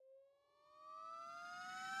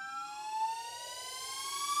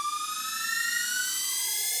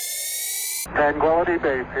Tranquility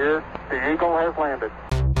Base here. The Eagle has landed.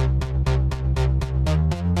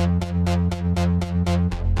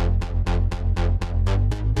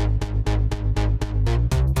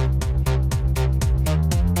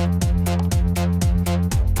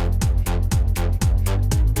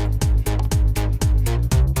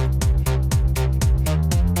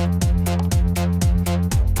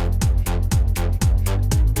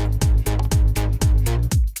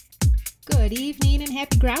 Good evening and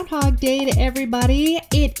happy Groundhog Day to everybody.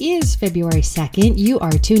 It is February 2nd. You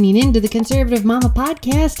are tuning in to the Conservative Mama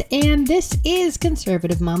podcast, and this is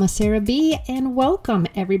Conservative Mama Sarah B. And welcome,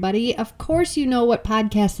 everybody. Of course, you know what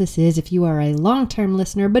podcast this is if you are a long-term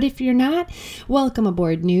listener, but if you're not, welcome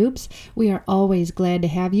aboard, noobs. We are always glad to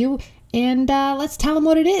have you. And let's tell them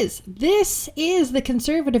what it is. This is the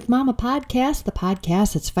Conservative Mama podcast, the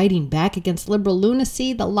podcast that's fighting back against liberal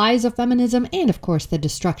lunacy, the lies of feminism, and of course the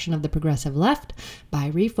destruction of the progressive left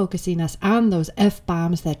by refocusing us on those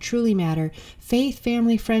F-bombs that truly matter: faith,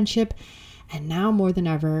 family, friendship, and now more than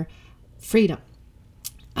ever, freedom.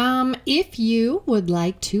 If you would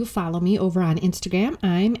like to follow me over on Instagram,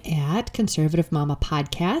 I'm at Conservative Mama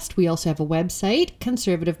Podcast. We also have a website,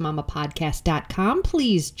 conservativemamapodcast.com.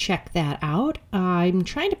 Please check that out. I'm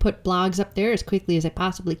trying to put blogs up there as quickly as I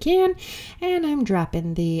possibly can, and I'm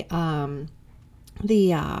dropping the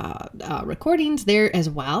recordings there as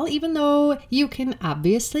well, even though you can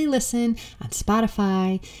obviously listen on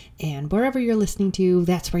Spotify and wherever you're listening to,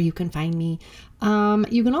 that's where you can find me.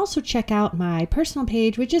 You can also check out my personal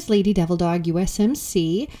page, which is Lady Devil Dog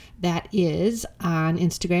USMC. That is on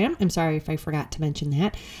Instagram. I'm sorry if I forgot to mention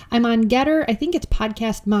that. I'm on Getter. I think it's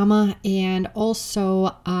Podcast Mama. And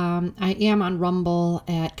also, I am on Rumble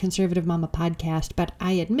at Conservative Mama Podcast. But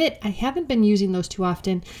I admit I haven't been using those too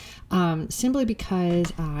often, simply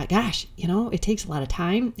because, it takes a lot of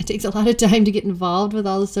time. It takes a lot of time to get involved with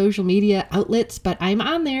all the social media outlets. But I'm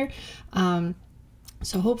on there.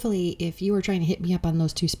 So hopefully, if you are trying to hit me up on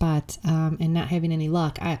those two spots and not having any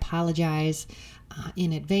luck, I apologize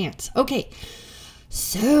in advance. Okay,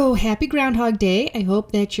 so happy Groundhog Day. I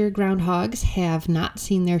hope that your groundhogs have not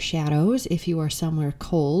seen their shadows if you are somewhere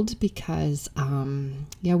cold, because,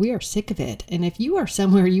 we are sick of it. And if you are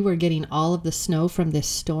somewhere you are getting all of the snow from this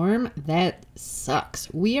storm, that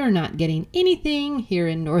sucks. We are not getting anything here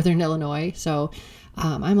in Northern Illinois, so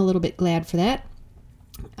I'm a little bit glad for that.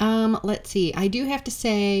 Let's see. I do have to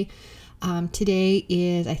say, today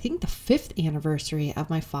is, I think, the 5th anniversary of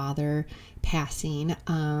my father passing.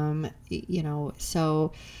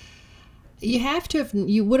 So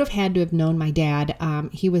you would have had to have known my dad.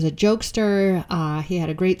 He was a jokester. He had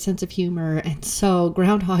a great sense of humor. And so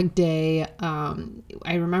Groundhog Day,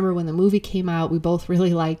 I remember when the movie came out, we both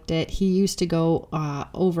really liked it. He used to go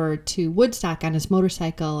over to Woodstock on his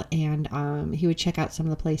motorcycle, and he would check out some of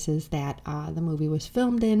the places that the movie was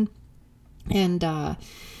filmed in. And I'll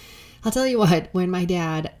tell you what, when my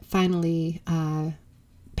dad finally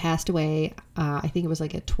passed away, I think it was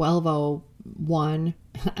like at 12:01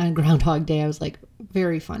 on Groundhog Day, I was like,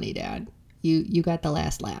 very funny, Dad. You got the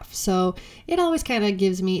last laugh. So it always kind of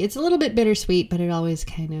gives me, it's a little bit bittersweet, but it always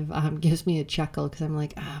kind of gives me a chuckle, because I'm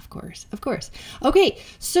like, of course. Okay,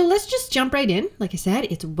 so let's just jump right in. Like I said,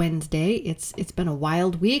 it's Wednesday. It's been a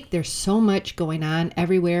wild week. There's so much going on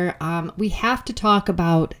everywhere. We have to talk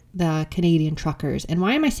about the Canadian truckers. And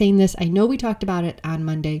why am I saying this? I know we talked about it on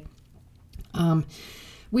Monday.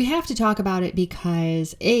 We have to talk about it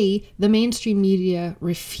because, the mainstream media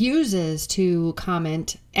refuses to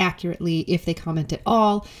comment accurately, if they comment at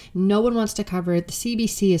all. No one wants to cover it. The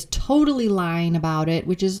CBC is totally lying about it,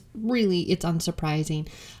 which is really, it's unsurprising.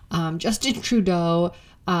 Justin Trudeau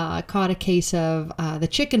caught a case of the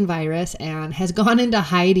chicken virus and has gone into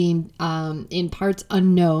hiding in parts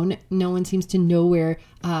unknown. No one seems to know where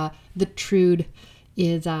the Trude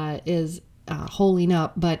is holing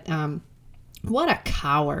up, but what a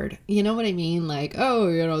coward. You know what I mean? Like,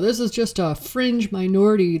 this is just a fringe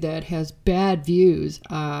minority that has bad views.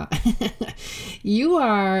 You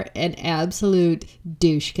are an absolute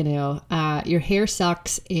douche canoe. Your hair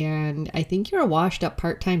sucks, and I think you're a washed up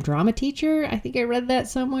part-time drama teacher. I think I read that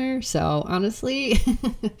somewhere. So honestly,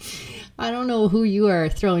 I don't know who you are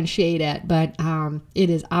throwing shade at, but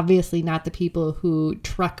it is obviously not the people who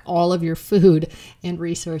truck all of your food and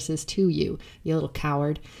resources to you, you little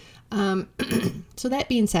coward. So that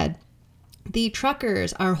being said, The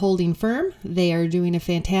truckers are holding firm. They are doing a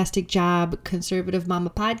fantastic job. Conservative Mama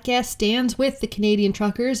Podcast stands with the Canadian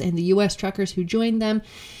truckers and the U.S. truckers who joined them,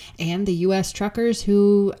 and the U.S. truckers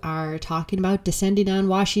who are talking about descending on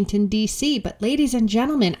Washington, D.C. But ladies and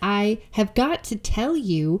gentlemen, I have got to tell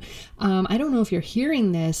you, I don't know if you're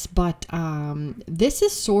hearing this, but this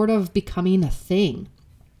is sort of becoming a thing.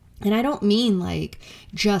 And I don't mean like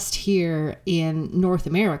just here in North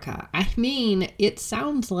America. I mean, it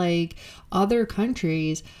sounds like other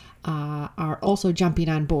countries are also jumping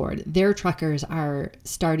on board. Their truckers are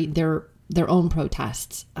starting their own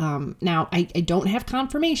protests. Now, I don't have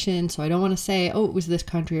confirmation, so I don't want to say, oh, it was this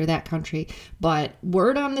country or that country. But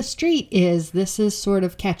word on the street is this is sort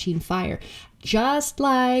of catching fire. Just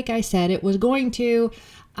like I said it was going to.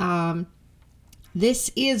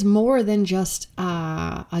 This is more than just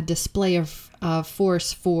a display of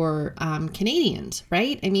force for Canadians,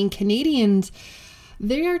 right? I mean, Canadians,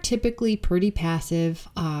 they are typically pretty passive.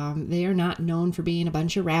 They are not known for being a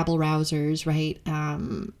bunch of rabble-rousers, right?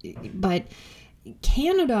 But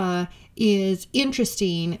Canada is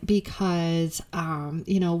interesting because,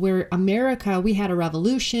 where America, we had a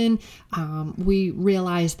revolution. We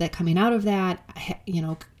realized that coming out of that,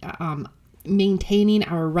 maintaining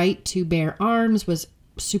our right to bear arms was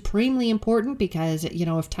supremely important because,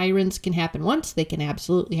 if tyrants can happen once, they can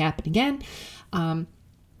absolutely happen again.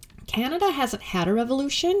 Canada hasn't had a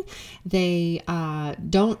revolution. They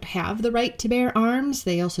don't have the right to bear arms.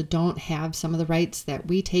 They also don't have some of the rights that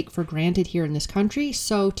we take for granted here in this country.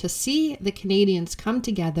 So to see the Canadians come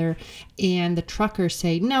together and the truckers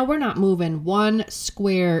say, no, we're not moving 1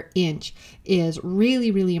 square inch is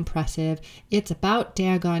really, really impressive. It's about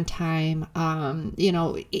daggone time. And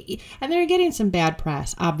they're getting some bad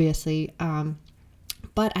press, obviously.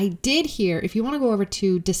 But I did hear, if you want to go over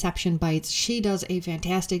to Deception Bites, she does a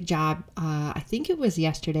fantastic job. I think it was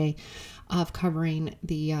yesterday, of covering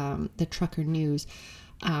the trucker news.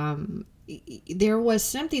 There was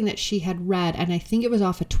something that she had read, and I think it was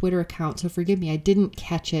off a Twitter account, so forgive me, I didn't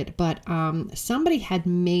catch it, but somebody had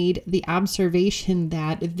made the observation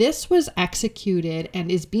that this was executed and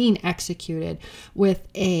is being executed with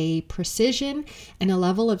a precision and a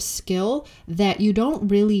level of skill that you don't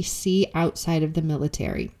really see outside of the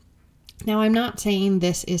military. Now, I'm not saying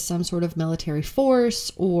this is some sort of military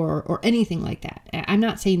force or anything like that. I'm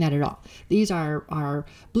not saying that at all. These are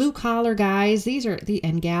blue collar guys. These are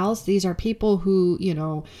and gals. These are people who,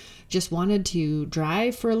 just wanted to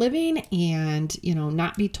drive for a living and,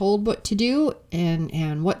 not be told what to do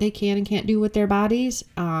and what they can and can't do with their bodies.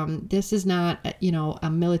 This is not, a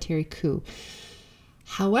military coup.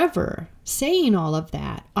 However, saying all of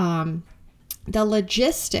that, the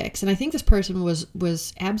logistics, and I think this person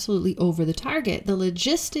was absolutely over the target. The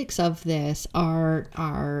logistics of this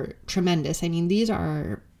are tremendous. I mean, these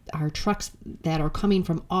are trucks that are coming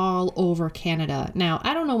from all over Canada. Now,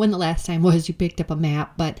 I don't know when the last time was you picked up a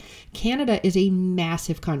map, but Canada is a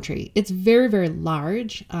massive country. It's very, very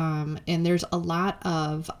large, and there's a lot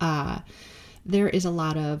of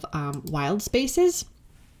wild spaces.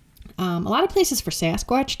 A lot of places for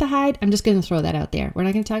Sasquatch to hide. I'm just going to throw that out there. We're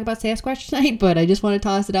not going to talk about Sasquatch tonight, but I just want to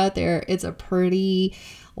toss it out there. It's a pretty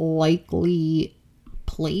likely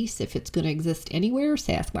place. If it's going to exist anywhere,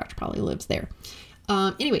 Sasquatch probably lives there.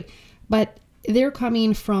 Anyway, but they're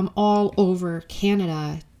coming from all over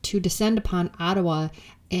Canada to descend upon Ottawa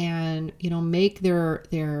and, make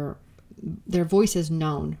their voices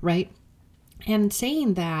known, right? And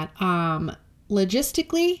saying that,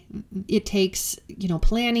 logistically, it takes,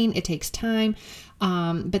 planning, it takes time,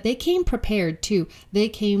 but they came prepared too. They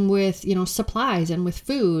came with, supplies and with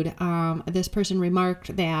food. This person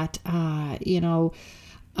remarked that,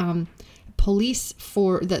 police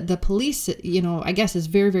for the police, I guess is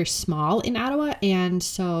very, very small in Ottawa. And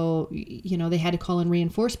so, they had to call in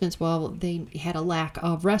reinforcements. Well, they had a lack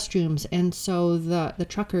of restrooms. And so the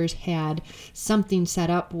truckers had something set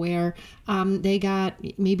up where they got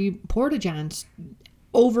maybe porta-johns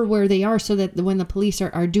over where they are so that when the police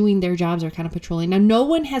are doing their jobs, are kind of patrolling. Now, no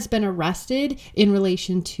one has been arrested in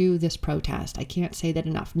relation to this protest. I can't say that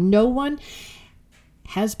enough. No one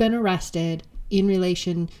has been arrested in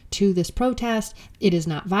relation to this protest. It is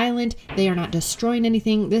not violent. They are not destroying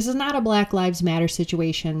anything. This is not a Black Lives Matter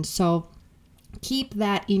situation. So keep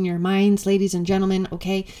that in your minds, ladies and gentlemen,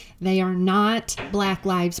 okay? They are not Black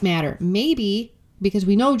Lives Matter. Maybe because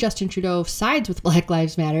we know Justin Trudeau sides with Black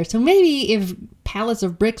Lives Matter. So maybe if pallets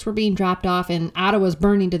of bricks were being dropped off and Ottawa's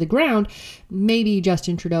burning to the ground, maybe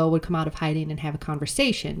Justin Trudeau would come out of hiding and have a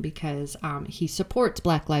conversation because he supports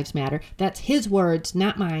Black Lives Matter. That's his words,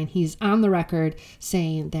 not mine. He's on the record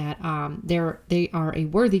saying that they are a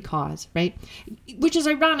worthy cause, right? Which is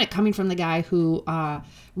ironic coming from the guy who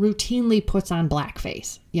routinely puts on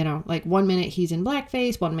blackface. You know, like 1 minute he's in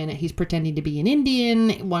blackface, 1 minute he's pretending to be an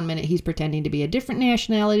Indian, 1 minute he's pretending to be a different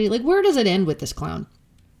nationality. Like, where does it end with this clown?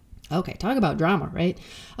 Okay, talk about drama, right?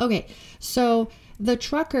 Okay, so the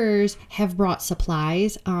truckers have brought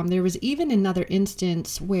supplies. There was even another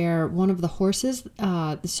instance where one of the horses,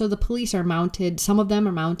 so the police are mounted, some of them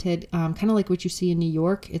are mounted, kind of like what you see in New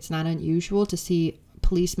York. It's not unusual to see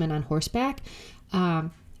policemen on horseback.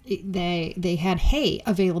 They had hay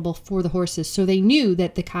available for the horses, so they knew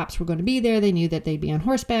that the cops were going to be there. They knew that they'd be on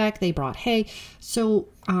horseback. They brought hay. So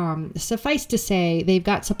suffice to say, they've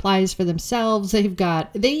got supplies for themselves.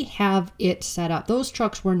 They have it set up. Those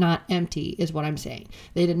trucks were not empty, is what I'm saying.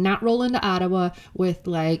 They did not roll into Ottawa with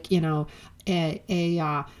a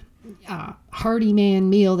hearty man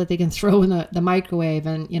meal that they can throw in the microwave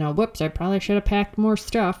and, whoops, I probably should have packed more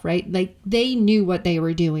stuff, right? Like, they knew what they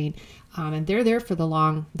were doing. And they're there for the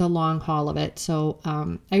long haul of it. So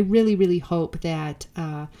I really, really hope that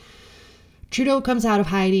Trudeau comes out of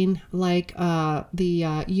hiding like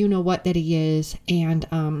the you-know-what that he is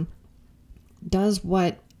and does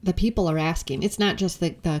what the people are asking. It's not just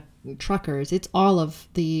the truckers. It's all of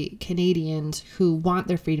the Canadians who want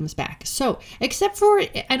their freedoms back. So except for,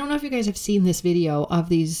 I don't know if you guys have seen this video of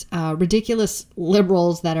these ridiculous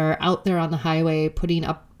liberals that are out there on the highway putting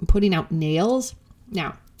out nails.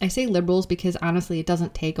 Now, I say liberals because honestly, it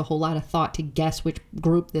doesn't take a whole lot of thought to guess which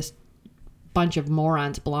group this bunch of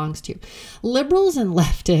morons belongs to. Liberals and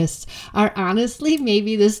leftists are honestly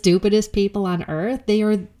maybe the stupidest people on earth.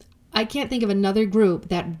 I can't think of another group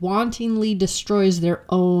that wantonly destroys their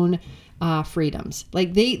own freedoms.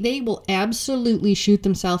 Like they will absolutely shoot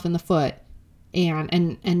themselves in the foot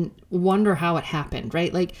and wonder how it happened,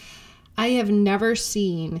 right? Like, I have never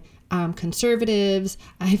seen conservatives.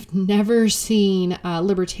 I've never seen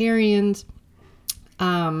libertarians,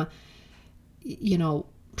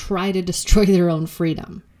 try to destroy their own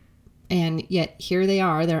freedom. And yet here they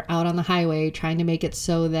are, they're out on the highway trying to make it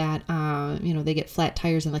so that, they get flat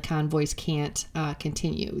tires and the convoys can't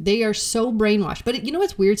continue. They are so brainwashed. But you know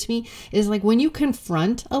what's weird to me is, like, when you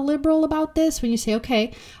confront a liberal about this, when you say,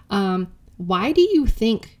 okay, why do you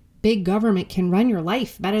think big government can run your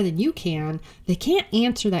life better than you can? They can't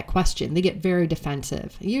answer that question. They get very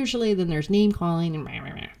defensive. Usually then there's name calling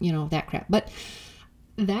and that crap. But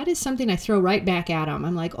that is something I throw right back at them.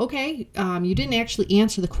 I'm like, okay, you didn't actually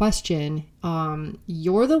answer the question.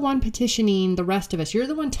 You're the one petitioning the rest of us. You're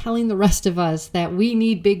the one telling the rest of us that we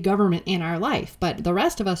need big government in our life. But the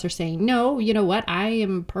rest of us are saying, no, you know what? I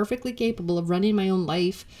am perfectly capable of running my own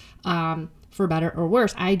life, for better or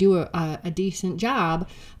worse. I do a decent job.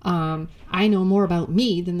 I know more about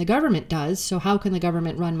me than the government does. So how can the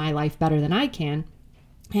government run my life better than I can?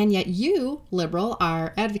 And yet you, liberal,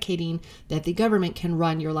 are advocating that the government can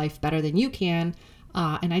run your life better than you can.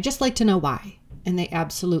 And I just like to know why. And they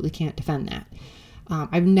absolutely can't defend that.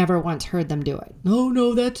 I've never once heard them do it.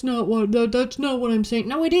 No, that's not what I'm saying.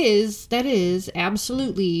 No, it is. That is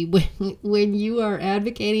absolutely when you are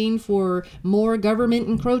advocating for more government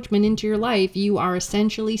encroachment into your life, you are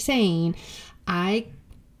essentially saying, I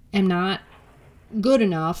am not good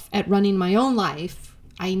enough at running my own life.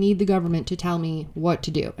 I need the government to tell me what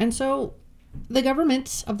to do. And so the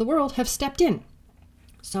governments of the world have stepped in.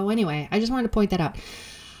 So anyway, I just wanted to point that out.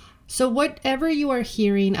 So whatever you are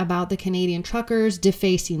hearing about the Canadian truckers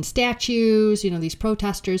defacing statues, these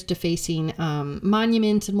protesters defacing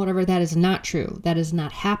monuments and whatever, that is not true. That is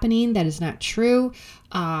not happening. That is not true.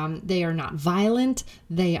 They are not violent.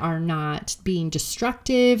 They are not being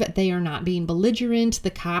destructive. They are not being belligerent. The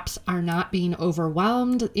cops are not being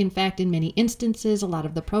overwhelmed. In fact, in many instances, a lot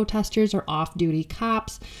of the protesters are off-duty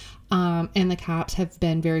cops. And the cops have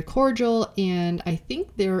been very cordial. And I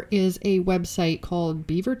think there is a website called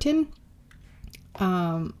Beaverton,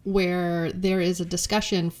 where there is a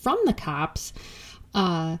discussion from the cops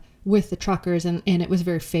with the truckers, and it was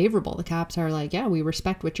very favorable. The cops are like, yeah, we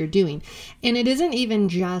respect what you're doing. And it isn't even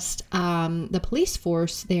just the police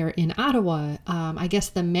force there in Ottawa. I guess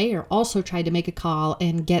the mayor also tried to make a call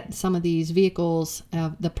and get some of these vehicles,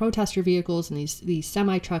 the protester vehicles and these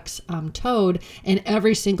semi-trucks towed, and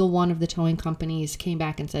every single one of the towing companies came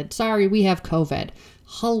back and said, sorry, we have COVID.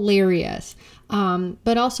 Hilarious.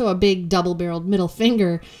 but also a big double-barreled middle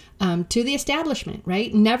finger to the establishment,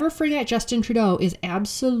 right? Never forget Justin Trudeau is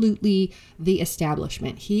absolutely the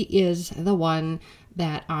establishment. He is the one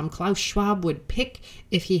that Klaus Schwab would pick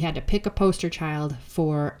if he had to pick a poster child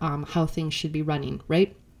for how things should be running,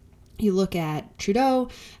 right? You look at Trudeau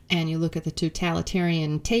and you look at the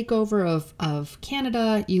totalitarian takeover of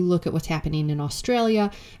Canada. You look at what's happening in Australia.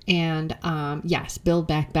 And yes, Build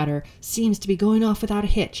Back Better seems to be going off without a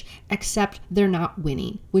hitch, except they're not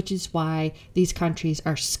winning, which is why these countries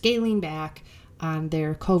are scaling back on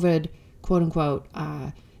their COVID, quote unquote,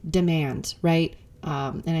 demands, right?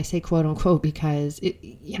 And I say quote unquote because,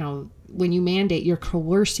 when you mandate, you're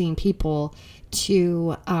coercing people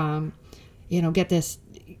to, get this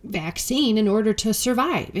vaccine in order to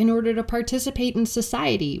survive, in order to participate in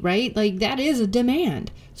society, right? Like that is a demand.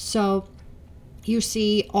 So you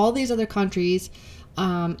see all these other countries,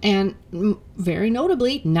 and very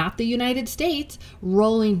notably, not the United States,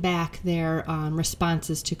 rolling back their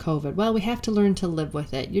responses to COVID. Well, we have to learn to live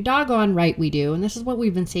with it. You're doggone right we do. And this is what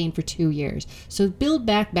we've been saying for 2 years. So Build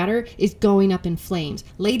Back Better is going up in flames.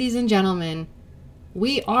 Ladies and gentlemen,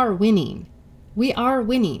 we are winning. We are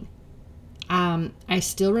winning. I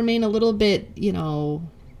still remain a little bit,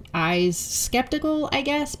 eyes skeptical, I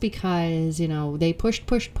guess, because, they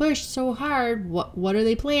pushed so hard. What are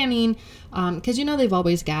they planning? Because, they've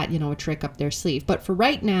always got, a trick up their sleeve. But for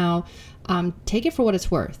right now, take it for what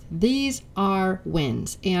it's worth. These are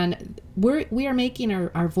wins, and we are making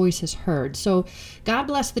our voices heard. So God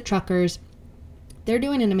bless the truckers. They're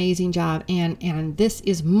doing an amazing job, and this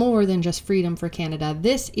is more than just freedom for Canada.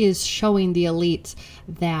 This is showing the elites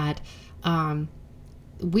that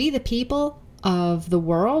we, the people of the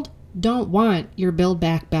world, don't want your Build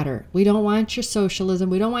Back Better. We don't want your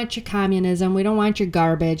socialism. We don't want your communism. We don't want your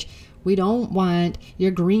garbage. We don't want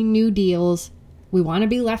your Green New Deals. We want to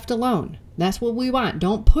be left alone. That's what we want.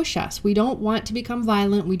 Don't push us. We don't want to become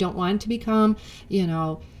violent. We don't want to become, we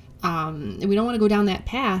don't want to go down that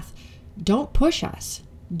path. Don't push us.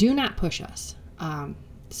 Do not push us.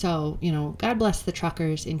 So, God bless the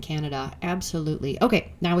truckers in Canada. Absolutely.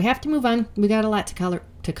 Okay, now we have to move on. We got a lot to color.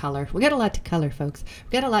 We got a lot to color, folks.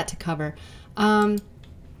 We got a lot to cover.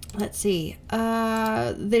 Let's see.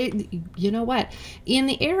 You know what? In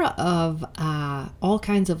the era of all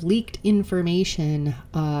kinds of leaked information,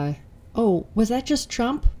 was that just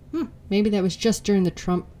Trump? Maybe that was just during the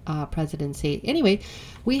Trump presidency. Anyway,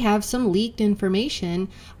 we have some leaked information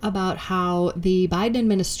about how the Biden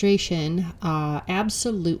administration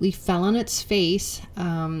absolutely fell on its face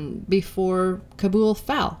before Kabul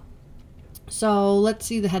fell. So let's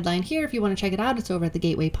see the headline here. If you want to check it out, it's over at the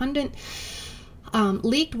Gateway Pundit.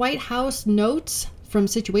 Leaked White House notes from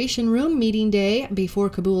Situation Room meeting day before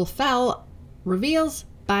Kabul fell reveals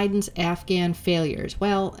Biden's Afghan failures.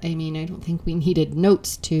 Well, I don't think we needed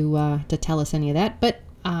notes to tell us any of that. But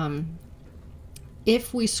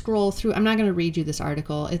if we scroll through, I'm not going to read you this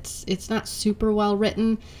article. It's not super well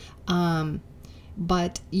written,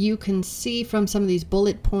 but you can see from some of these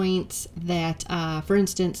bullet points that, for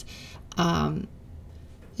instance,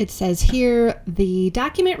 it says here, the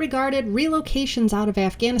document regarded relocations out of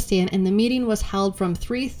Afghanistan, and the meeting was held from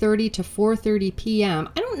 3:30 to 4:30 p.m.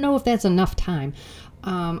 I don't know if that's enough time.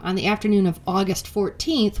 On the afternoon of August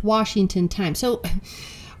 14th, Washington time. So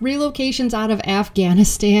relocations out of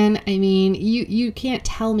Afghanistan, you can't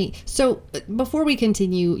tell me. So before we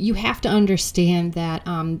continue, you have to understand that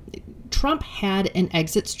Trump had an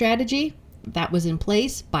exit strategy that was in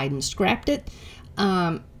place. Biden scrapped it.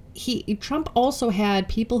 Trump also had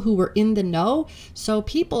people who were in the know. So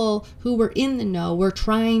people who were in the know were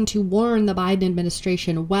trying to warn the Biden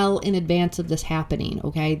administration well in advance of this happening.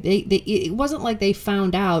 Okay, it wasn't like they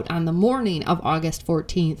found out on the morning of August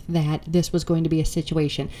 14th that this was going to be a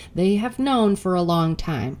situation. They have known for a long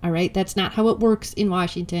time. All right, that's not how it works in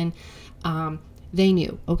Washington. They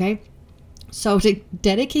knew. Okay, so to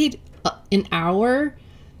dedicate an hour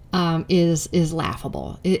is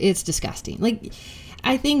laughable. It's disgusting.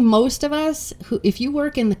 I think most of us, if you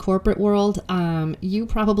work in the corporate world, you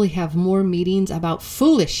probably have more meetings about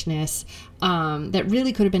foolishness that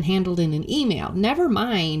really could have been handled in an email. Never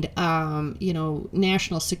mind,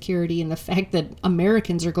 national security and the fact that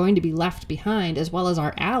Americans are going to be left behind, as well as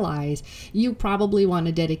our allies. You probably want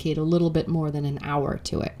to dedicate a little bit more than an hour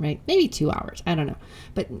to it, right? Maybe 2 hours. I don't know.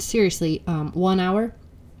 But seriously, 1 hour?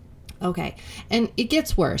 Okay, and it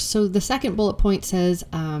gets worse. So the second bullet point says,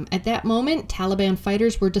 at that moment, Taliban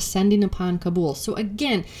fighters were descending upon Kabul. So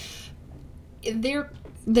again,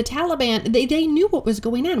 the Taliban, they knew what was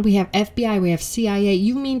going on. We have FBI, we have CIA.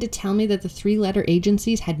 You mean to tell me that the three-letter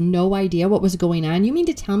agencies had no idea what was going on? You mean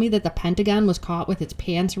to tell me that the Pentagon was caught with its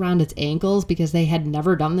pants around its ankles because they had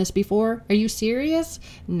never done this before? Are you serious?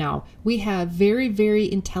 No. We have very,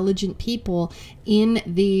 very intelligent people in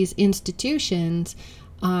these institutions.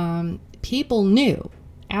 People knew.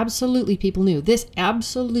 Absolutely, people knew. This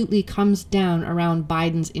absolutely comes down around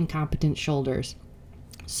Biden's incompetent shoulders.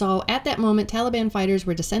 So at that moment, Taliban fighters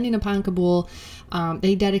were descending upon Kabul.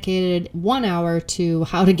 They dedicated 1 hour to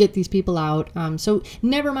how to get these people out. So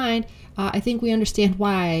never mind. I think we understand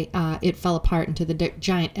why it fell apart into the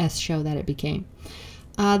giant S show that it became.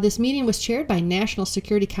 This meeting was chaired by National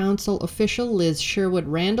Security Council official Liz Sherwood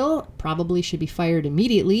Randall. Probably should be fired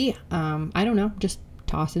immediately. I don't know, just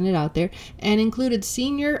tossing it out there, and included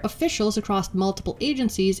senior officials across multiple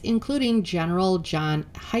agencies, including General John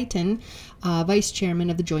Hyten, Vice Chairman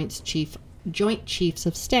of the Joint Chiefs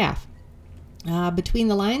of Staff. Between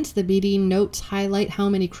the lines, the meeting notes highlight how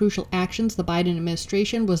many crucial actions the Biden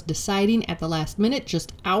administration was deciding at the last minute,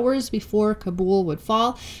 just hours before Kabul would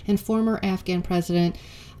fall, and former Afghan President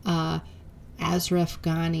Ashraf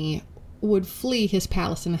Ghani would flee his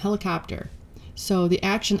palace in a helicopter. So the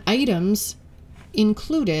action items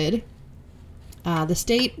included the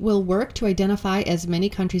state will work to identify as many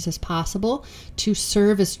countries as possible to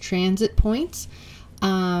serve as transit points.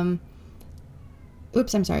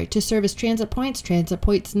 To serve as transit points. Transit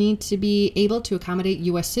points need to be able to accommodate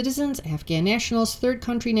U.S. citizens, Afghan nationals, third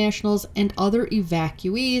country nationals, and other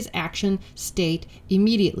evacuees. Action state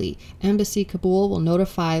immediately. Embassy Kabul will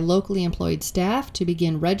notify locally employed staff to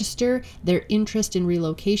begin register their interest in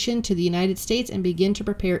relocation to the United States and begin to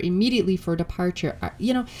prepare immediately for departure.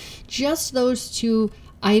 Just those two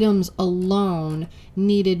items alone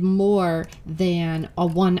needed more than a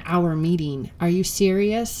 1 hour meeting. Are you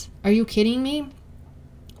serious? Are you kidding me?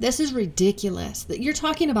 This is ridiculous. You're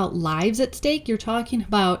talking about lives at stake. You're talking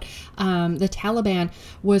about the Taliban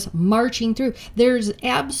was marching through. There's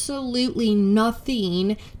absolutely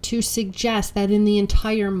nothing to suggest that in the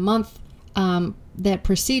entire month that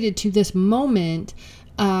preceded to this moment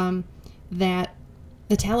that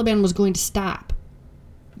the Taliban was going to stop.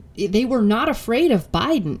 They were not afraid of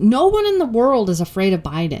Biden. No one in the world is afraid of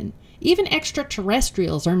Biden. Even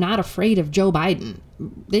extraterrestrials are not afraid of Joe Biden.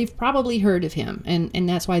 They've probably heard of him, and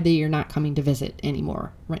that's why they are not coming to visit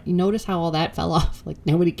anymore. Right? You notice how all that fell off? Like,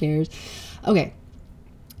 nobody cares. Okay.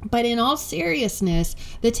 But in all seriousness,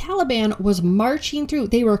 the Taliban was marching through.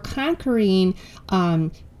 They were conquering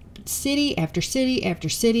city after city after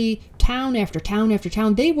city, town after town after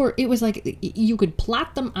town. It was like you could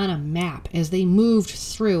plot them on a map as they moved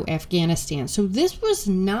through Afghanistan. So this was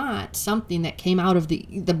not something that came out of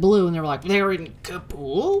the blue and they were like, they're in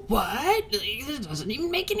Kabul? What? This doesn't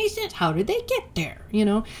even make any sense. How did they get there?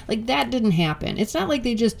 Like that didn't happen. It's not like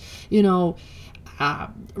they just,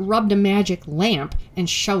 rubbed a magic lamp and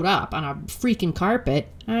showed up on a freaking carpet.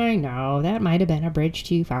 I know, that might have been a bridge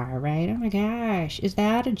too far, right? Oh my gosh, is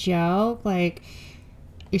that a joke? Like,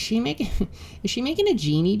 is she making a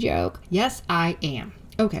genie joke? Yes, I am.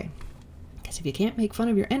 Okay, because if you can't make fun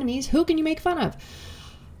of your enemies, who can you make fun of?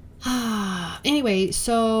 Anyway,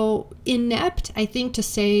 so inept, I think to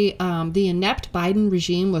say the inept Biden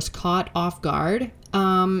regime was caught off guard.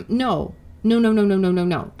 No.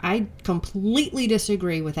 I completely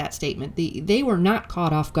disagree with that statement. They were not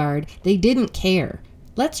caught off guard. They didn't care.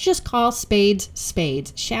 Let's just call spades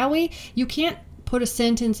spades, shall we? You can't put a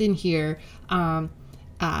sentence in here. The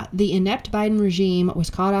inept Biden regime was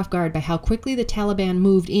caught off guard by how quickly the Taliban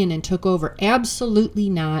moved in and took over. Absolutely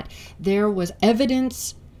not. There was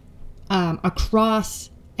evidence across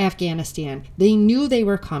Afghanistan. They knew they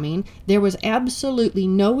were coming. There was absolutely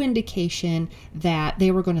no indication that they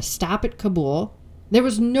were going to stop at Kabul. There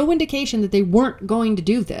was no indication that they weren't going to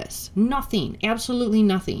do this. Nothing. Absolutely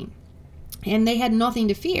nothing. And they had nothing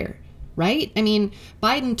to fear, right? I mean,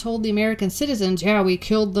 Biden told the American citizens, yeah, we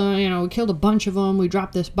killed we killed a bunch of them. We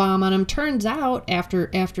dropped this bomb on them. Turns out after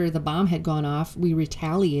the bomb had gone off, we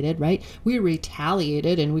retaliated, right? We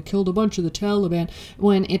retaliated and we killed a bunch of the Taliban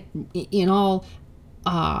when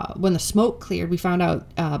when the smoke cleared, we found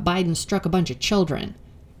out Biden struck a bunch of children,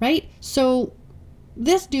 right? So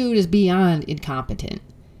this dude is beyond incompetent.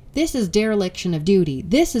 This is dereliction of duty.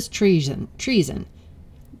 This is treason.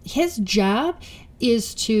 His job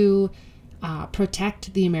is to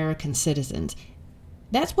protect the American citizens.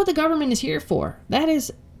 That's what the government is here for. That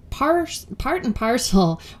is part and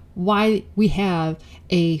parcel why we have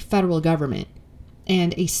a federal government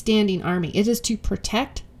and a standing army. It is to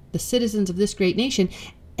protect the citizens of this great nation,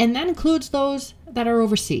 and that includes those that are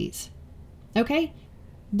overseas. Okay?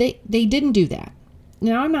 They didn't do that.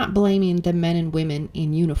 Now, I'm not blaming the men and women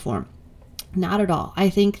in uniform. Not at all. I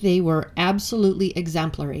think they were absolutely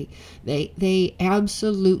exemplary. They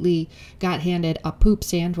absolutely got handed a poop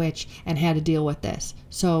sandwich and had to deal with this.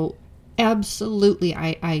 So absolutely,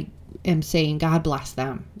 I am saying God bless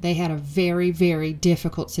them. They had a very, very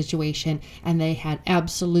difficult situation, and they had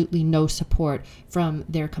absolutely no support from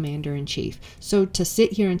their commander-in-chief. So to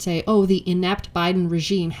sit here and say, oh, the inept Biden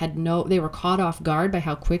regime they were caught off guard by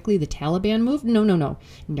how quickly the Taliban moved. No.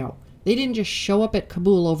 They didn't just show up at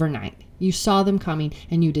Kabul overnight. You saw them coming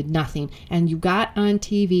and you did nothing. And you got on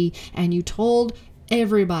TV and you told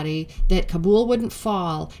everybody that Kabul wouldn't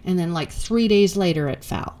fall, and then like 3 days later it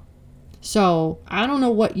fell. So I don't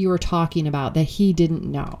know what you were talking about that he didn't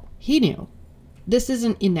know. He knew. This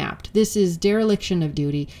isn't inept. This is dereliction of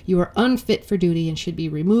duty. You are unfit for duty and should be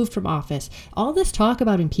removed from office. All this talk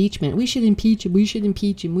about impeachment. We should impeach him. We should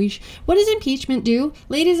impeach him. What does impeachment do?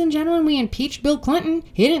 Ladies and gentlemen, we impeached Bill Clinton.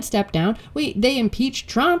 He didn't step down. They impeached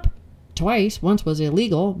Trump twice. Once was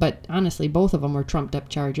illegal, but honestly, both of them were trumped up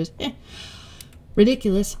charges.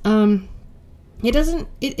 Ridiculous. They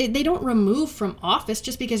don't remove from office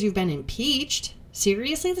just because you've been impeached.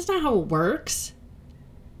 Seriously? That's not how it works.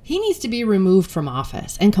 He needs to be removed from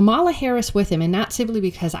office, and Kamala Harris with him, and not simply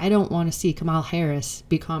because I don't want to see Kamala Harris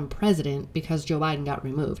become president because Joe Biden got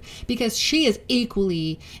removed, because she is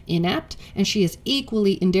equally inept and she is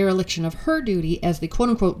equally in dereliction of her duty as the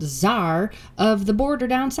quote-unquote czar of the border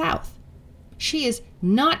down south. She has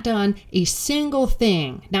not done a single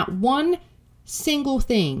thing, not one single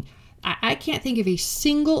thing. I can't think of a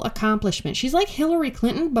single accomplishment. She's like Hillary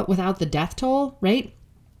Clinton, but without the death toll, right?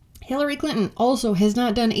 Hillary Clinton also has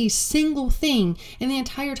not done a single thing in the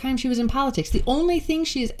entire time she was in politics. The only thing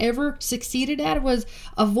she has ever succeeded at was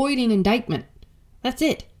avoiding indictment. That's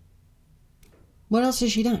it. What else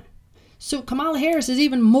has she done? So Kamala Harris is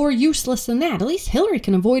even more useless than that. At least Hillary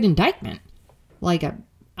can avoid indictment.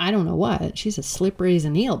 I don't know what. She's as slippery as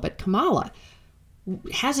an eel, but Kamala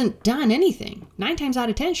hasn't done anything. 9 times out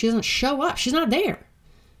of 10, she doesn't show up. She's not there.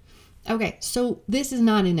 Okay, so this is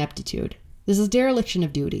not ineptitude. This is dereliction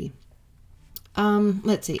of duty.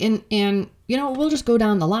 Let's see. And we'll just go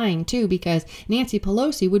down the line too, because Nancy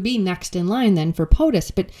Pelosi would be next in line then for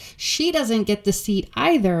POTUS, but she doesn't get the seat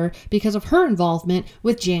either because of her involvement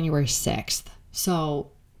with January 6th.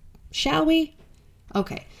 So, shall we?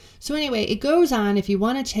 Okay. So anyway, it goes on. If you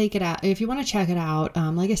want to check it out,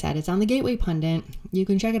 like I said, it's on the Gateway Pundit. You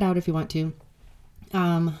can check it out if you want to.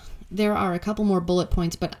 There are a couple more bullet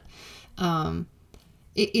points, but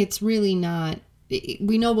it's really not.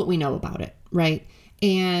 We know what we know about it, right?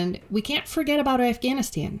 And we can't forget about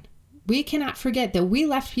Afghanistan. We cannot forget that we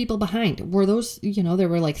left people behind. Were those, there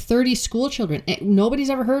were like 30 school children. Nobody's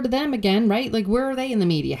ever heard of them again, right? Like, where are they in the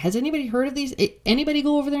media? Has anybody heard of these? Anybody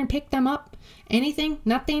go over there and pick them up? Anything?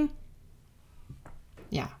 Nothing?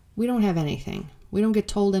 Yeah, we don't have anything. We don't get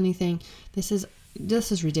told anything. This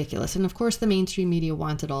is ridiculous. And of course, the mainstream media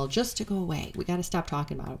wants it all just to go away. We got to stop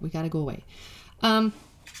talking about it. We got to go away.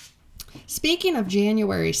 Speaking of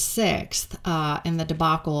January 6th and the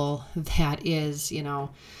debacle that is,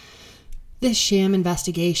 this sham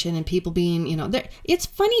investigation and people being, it's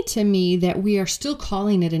funny to me that we are still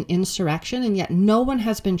calling it an insurrection, and yet no one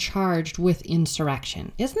has been charged with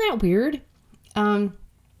insurrection. Isn't that weird?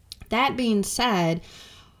 That being said,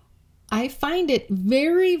 I find it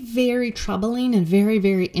very, very troubling and very,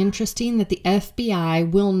 very interesting that the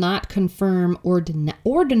FBI will not confirm or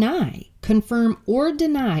deny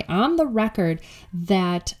on the record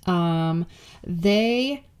that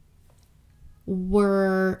they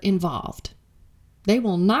were involved. They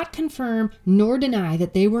will not confirm nor deny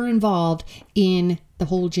that they were involved in the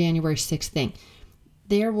whole January 6th thing.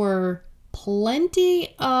 There were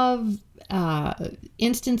plenty of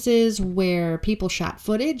instances where people shot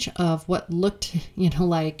footage of what looked,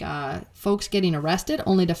 like folks getting arrested,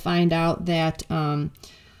 only to find out that,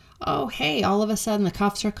 all of a sudden the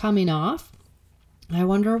cuffs are coming off. I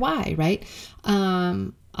wonder why, right?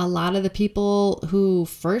 A lot of the people who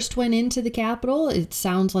first went into the Capitol, it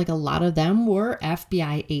sounds like a lot of them were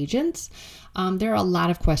FBI agents. There are a lot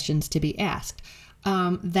of questions to be asked.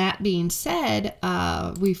 That being said,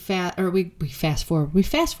 we fast forward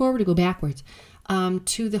to go backwards,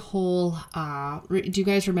 to the whole, do you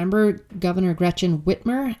guys remember Governor Gretchen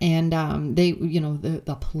Whitmer and,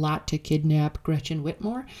 the plot to kidnap Gretchen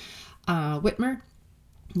Whitmer?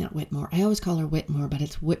 Not Whitmore. I always call her Whitmore, but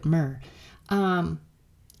it's Whitmer.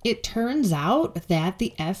 It turns out that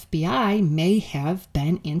the FBI may have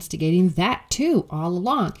been instigating that too all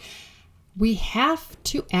along. We have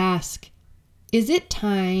to ask, Is it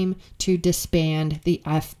time to disband the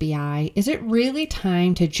FBI? Is it really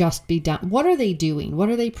time to just be done? What are they doing? What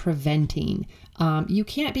are they preventing? You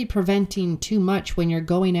can't be preventing too much when you're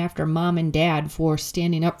going after mom and dad for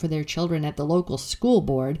standing up for their children at the local school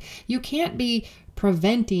board. You can't be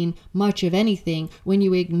preventing much of anything when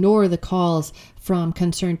you ignore the calls from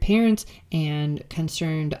concerned parents and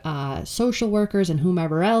concerned social workers and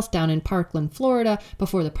whomever else down in Parkland, Florida,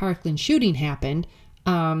 before the Parkland shooting happened.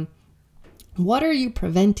 What are you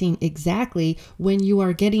preventing exactly when you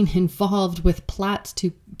are getting involved with plots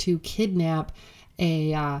to kidnap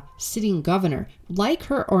a sitting governor, like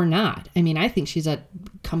her or not? I mean, I think she's a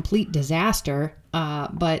complete disaster,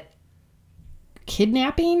 but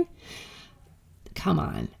kidnapping? Come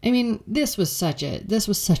on. I mean, this was such a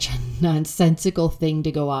nonsensical thing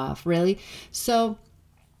to go off, really. So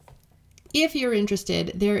if you're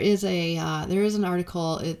interested, there is an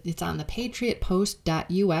article. It's on the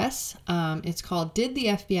patriotpost.us. It's called "Did the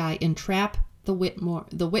FBI Entrap the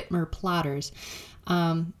Whitmer Plotters?"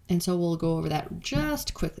 And so we'll go over that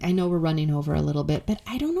just quickly. I know we're running over a little bit, but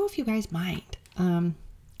I don't know if you guys mind.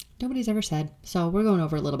 Nobody's ever said, so we're going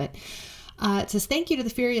over a little bit. It says, "Thank you to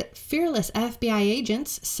the fearless FBI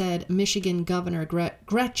agents," said Michigan Governor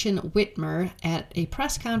Gretchen Whitmer at a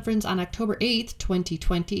press conference on October 8th,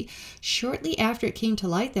 2020, shortly after it came to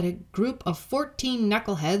light that a group of 14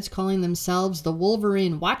 knuckleheads calling themselves the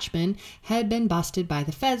Wolverine Watchmen had been busted by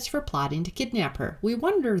the feds for plotting to kidnap her. We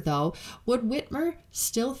wonder, though, would Whitmer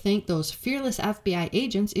still thank those fearless FBI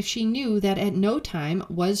agents if she knew that at no time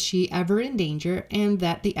was she ever in danger and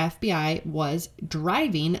that the FBI was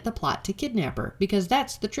driving the plot to kidnap her? Because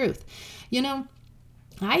that's the truth. You know,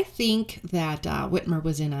 I think that Whitmer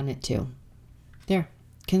was in on it too. There,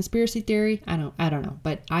 conspiracy theory. I don't know,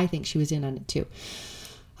 but I think she was in on it too.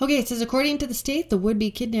 Okay, it says, according to the state, the would-be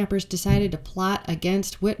kidnappers decided to plot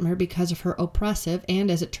against Whitmer because of her oppressive and,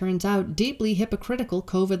 as it turns out, deeply hypocritical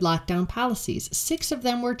COVID lockdown policies. 6 of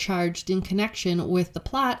them were charged in connection with the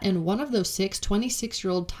plot, and one of those 6,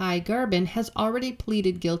 26-year-old Ty Garbin, has already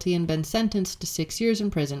pleaded guilty and been sentenced to 6 years in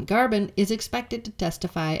prison. Garbin is expected to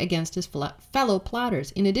testify against his fellow plotters.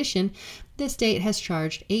 In addition, the state has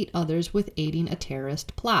charged 8 others with aiding a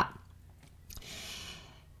terrorist plot.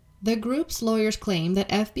 The group's lawyers claim that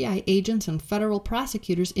FBI agents and federal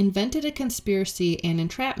prosecutors invented a conspiracy and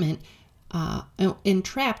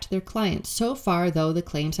entrapped their clients. So far, though, the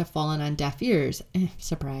claims have fallen on deaf ears.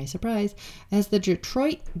 Surprise, surprise. As the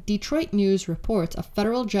Detroit News reports, a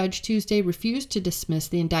federal judge Tuesday refused to dismiss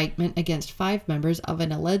the indictment against 5 members of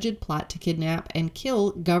an alleged plot to kidnap and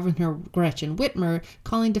kill Governor Gretchen Whitmer,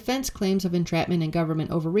 calling defense claims of entrapment and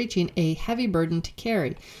government overreaching a heavy burden to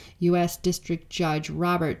carry. U.S. District Judge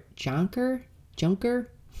Robert Junker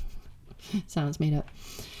sounds made up,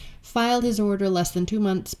 filed his order less than 2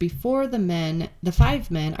 months before the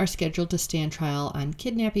 5 men are scheduled to stand trial on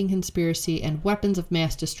kidnapping, conspiracy, and weapons of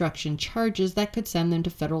mass destruction charges that could send them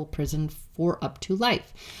to federal prison for up to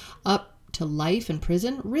life. Up to life in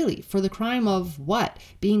prison? Really? For the crime of what?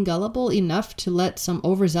 Being gullible enough to let some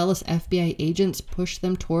overzealous FBI agents push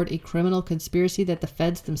them toward a criminal conspiracy that the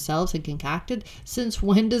feds themselves had concocted? Since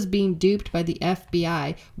when does being duped by the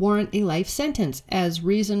FBI warrant a life sentence? As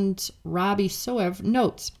Reason's Robbie Soev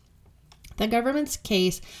notes, the government's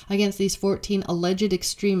case against these 14 alleged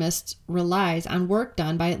extremists relies on work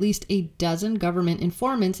done by at least a dozen government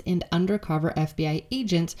informants and undercover FBI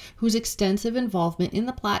agents whose extensive involvement in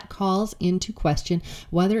the plot calls into question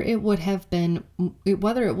whether it would have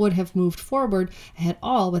moved forward at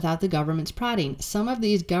all without the government's prodding. Some of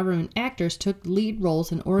these government actors took lead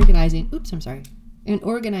roles in organizing the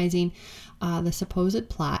supposed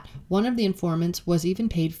plot. One of the informants was even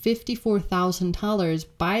paid $54,000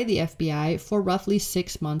 by the FBI for roughly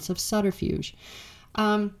 6 months of subterfuge.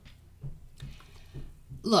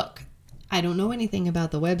 Look, I don't know anything about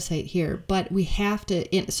the website here, but we have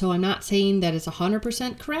to, so I'm not saying that it's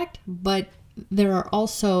 100% correct, but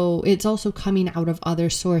it's also coming out of other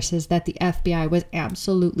sources that the FBI was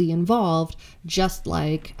absolutely involved, just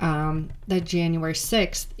like the January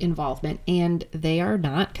 6th involvement, and they are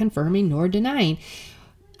not confirming nor denying.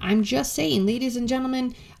 I'm just saying, ladies and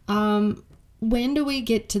gentlemen, when do we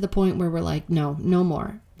get to the point where we're like, no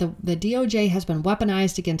more? The DOJ has been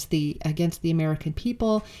weaponized against the American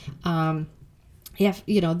people.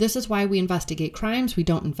 This is why we investigate crimes. We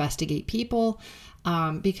don't investigate people,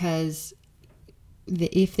 because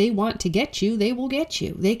if they want to get you, they will get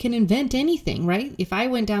you. They can invent anything, right? If I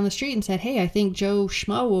went down the street and said, hey, I think Joe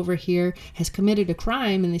Schmo over here has committed a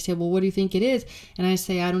crime, and they say, well, what do you think it is? And I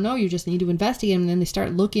say, I don't know, you just need to investigate him. And then they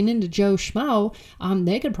start looking into Joe Schmo,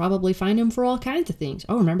 they could probably find him for all kinds of things.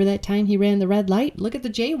 Oh, remember that time he ran the red light? Look at the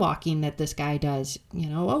jaywalking that this guy does.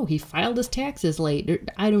 Oh, he filed his taxes late.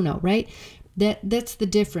 I don't know, right? That's the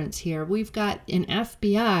difference here. We've got an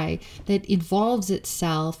FBI that involves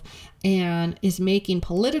itself and is making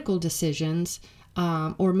political decisions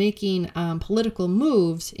or making political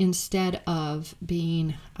moves instead of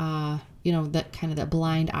being, that kind of the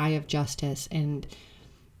blind eye of justice. And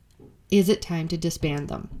is it time to disband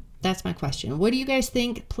them? That's my question. What do you guys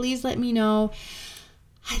think? Please let me know.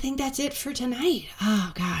 I think that's it for tonight.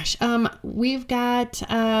 Oh gosh. We've got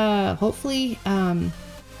hopefully.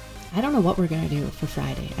 I don't know what we're going to do for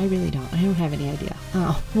Friday. I really don't. I don't have any idea.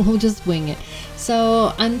 We'll just wing it.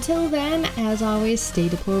 So until then, as always, stay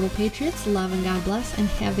deplorable patriots, love and God bless, and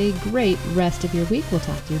have a great rest of your week. We'll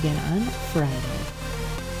talk to you again on Friday.